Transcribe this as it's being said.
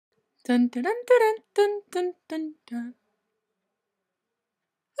Dun, dun, dun, dun, dun, dun, dun, dun.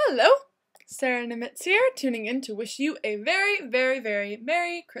 Hello, Sarah Nimitz here, tuning in to wish you a very, very, very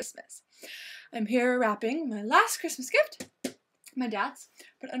Merry Christmas. I'm here wrapping my last Christmas gift, my dad's,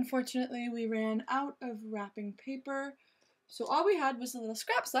 but unfortunately we ran out of wrapping paper, so all we had was the little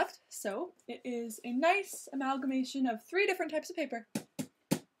scraps left, so it is a nice amalgamation of 3 different types of paper.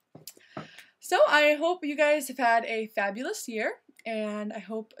 So I hope you guys have had a fabulous year, and I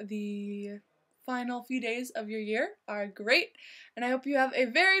hope the final few days of your year are great, and I hope you have a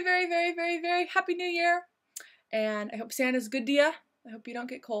very, very, very, very, very happy new year, and I hope Santa's good to you. I hope you don't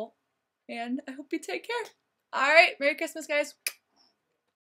get cold, and I hope you take care. Alright, Merry Christmas, guys.